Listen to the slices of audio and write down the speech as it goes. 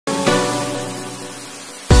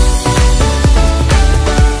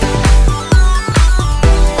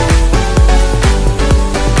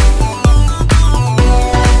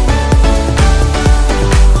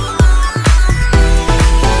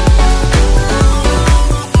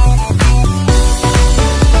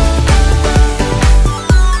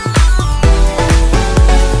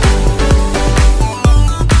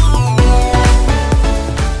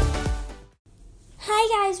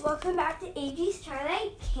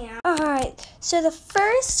Alright, so the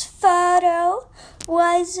first photo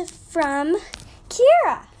was from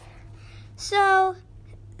Kira. So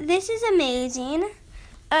this is amazing.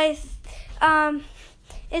 It's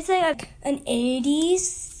like an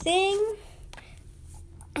 80s thing.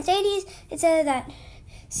 It's 80s. It said that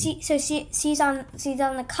she's on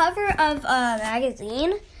the cover of a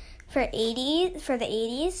magazine for the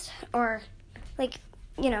 80s, or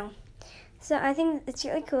So I think it's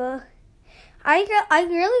really cool. I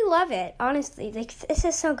really love it, honestly. Like, this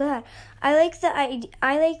is so good. I like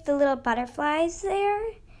the little butterflies there.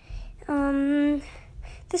 The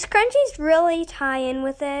scrunchies really tie in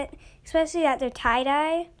with it, especially that they're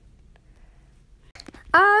tie-dye.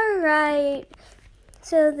 Alright,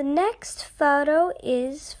 so the next photo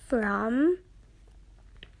is from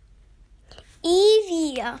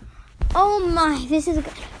Evie. Oh my, this is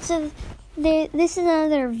good. So this is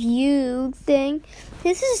another view thing.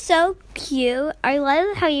 This is so cute. I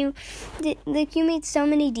love how you made so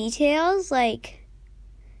many details. I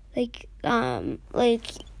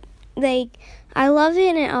love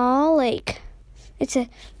it and all. I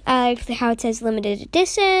like how it says limited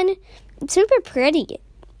edition. It's super pretty.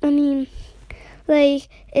 I mean,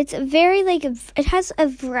 it's very it has a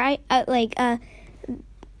bright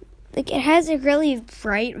it has a really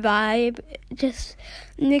bright vibe. It just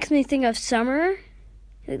makes me think of summer.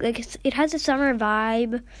 It has a summer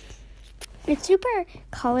vibe. It's super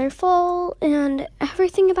colorful, and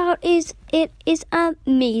everything about it is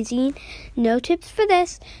amazing. No tips for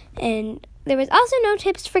this, and there was also no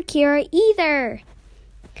tips for Kira either.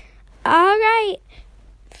 All right,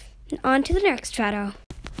 on to the next photo.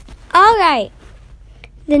 All right,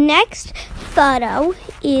 the next photo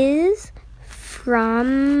is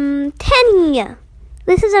from Tenny.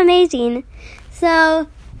 This is amazing. So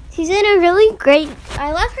she's in a really great,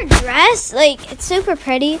 I love her dress. It's super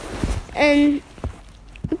pretty, and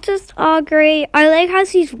it's just all great. I like how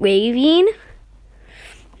she's waving,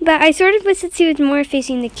 but I sort of wish that she was more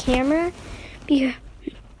facing the camera, it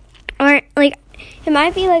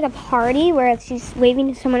might be like a party where she's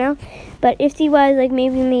waving to someone else, but if she was,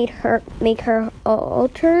 maybe make her all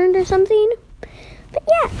turned or something. But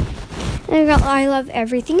yeah, I love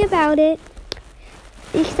everything about it,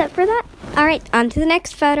 except for that. All right, on to the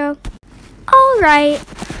next photo. All right,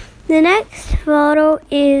 the next photo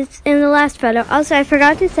is in the last photo. Also, I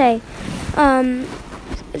forgot to say,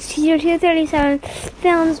 Studio 237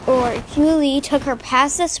 Films, or Julie, took her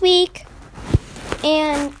pass this week,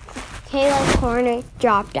 and Kayla Corner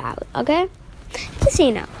dropped out, okay? Just so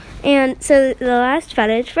you know. And so the last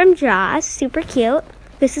photo is from Joss, super cute.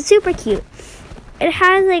 This is super cute. It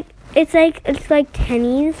has, it's like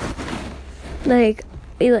Tenny's. I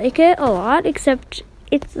like it a lot, except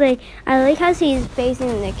it's I like how she's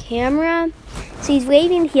facing the camera. She's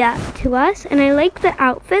waving here to us, and I like the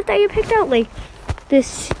outfit that you picked out.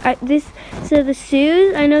 So the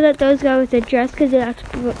shoes, I know that those go with the dress because that's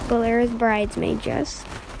Valera's bridesmaid dress.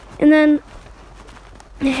 And then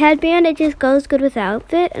the headband, it just goes good with the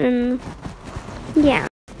outfit, and yeah.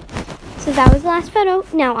 So that was the last photo.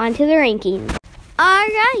 Now on to the rankings. All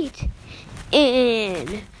right.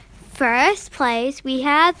 In first place, we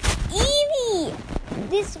have Evie.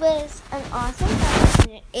 This was an awesome photo,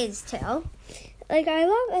 and it is too. I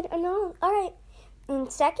love it. I know. All right.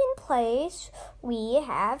 In second place, we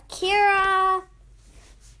have Kira.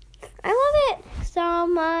 I love it so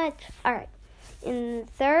much. All right. In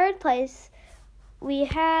third place, we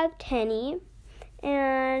have Tenny.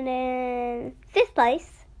 And in fifth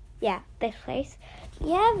place, we have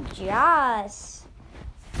Joss.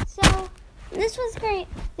 So this was great.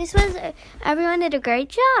 Everyone did a great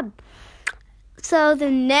job. So the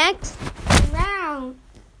next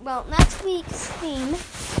week's theme,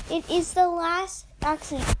 it is the last,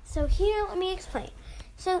 so here, let me explain.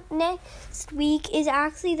 So next week is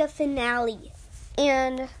actually the finale.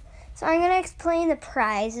 And so I'm going to explain the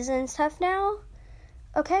prizes and stuff now.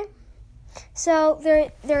 Okay? So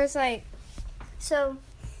there's this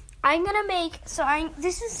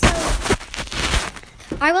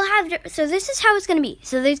is how it's going to be.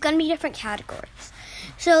 So there's going to be different categories.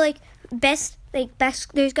 So best,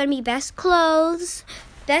 there's going to be best clothes,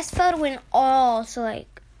 best photo in all. So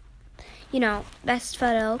best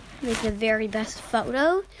photo, the very best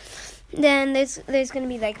photo. Then there's going to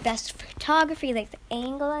be best photography, the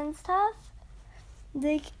angle and stuff.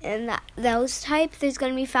 Those type, there's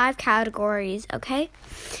going to be 5 categories, okay?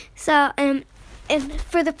 So, and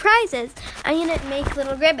for the prizes, I'm going to make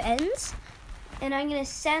little ribbons, and I'm going to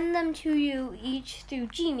send them to you each through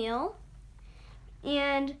Gmail,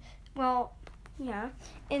 and, and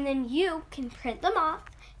then you can print them off,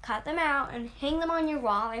 cut them out, and hang them on your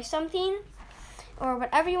wall or something, or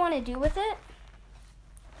whatever you want to do with it.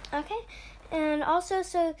 Okay, and also,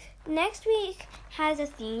 so next week has a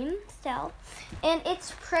theme still, and it's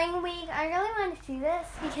spring week. I really want to do this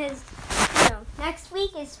because, next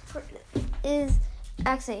week is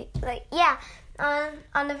actually,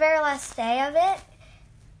 on the very last day of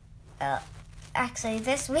it, actually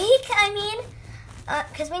this week,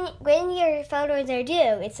 because when your photos are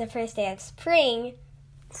due, it's the first day of spring,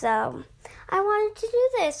 so I wanted to do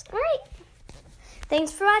this. All right,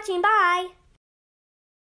 thanks for watching, bye.